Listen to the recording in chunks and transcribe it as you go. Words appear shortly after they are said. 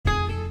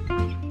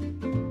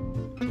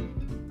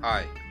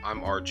Hi,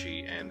 I'm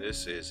Archie, and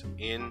this is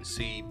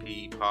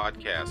NCP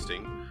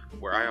Podcasting,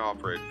 where I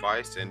offer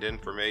advice and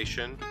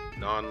information,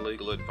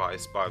 non-legal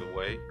advice by the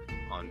way,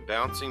 on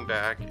bouncing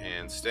back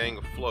and staying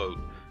afloat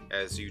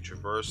as you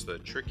traverse the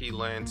tricky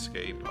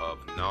landscape of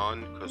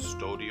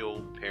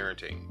non-custodial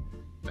parenting.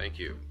 Thank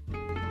you.